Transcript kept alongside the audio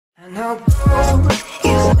No gold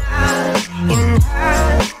is not in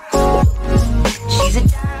her. She's a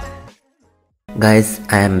Guys,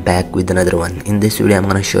 I am back with another one. In this video I'm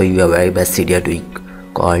gonna show you a very best CDR tweak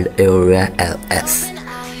called Aeuria LS.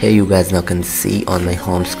 Here you guys now can see on my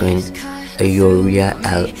home screen Aeuria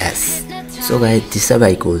LS. So guys, this is a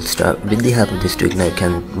very cool stuff. With the help of this tweak now you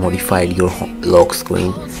can modify your lock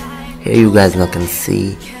screen. Here you guys now can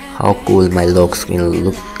see how cool my lock screen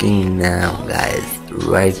looking now, guys.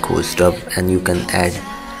 Very cool stuff, and you can add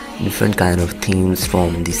different kind of themes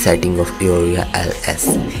from the setting of Aeuria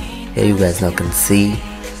LS. Here you guys now can see,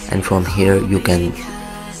 and from here you can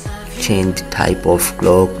change the type of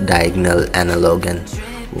clock, diagonal, analog, and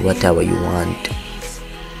whatever you want.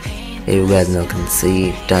 Here you guys now can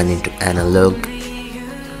see turn into analog,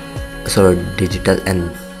 sorry, digital,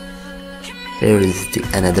 and here is the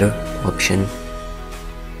another option,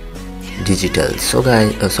 digital. So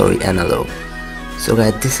guys, analog. So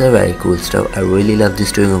guys, this is a very cool stuff. I really love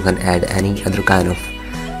this tool. You can add any other kind of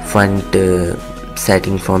font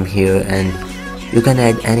setting from here, and you can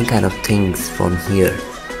add any kind of things from here,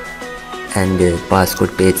 and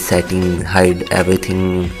passcode page setting, hide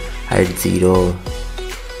everything, hide 0.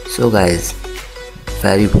 So guys,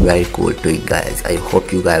 very cool tweak, guys. I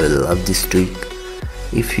hope you guys will love this tweak.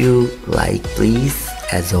 If you like, please,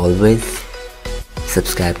 as always,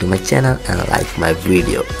 subscribe to my channel and like my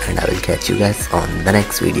video, and I will catch you guys on the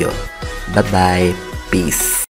next video. Bye bye, peace.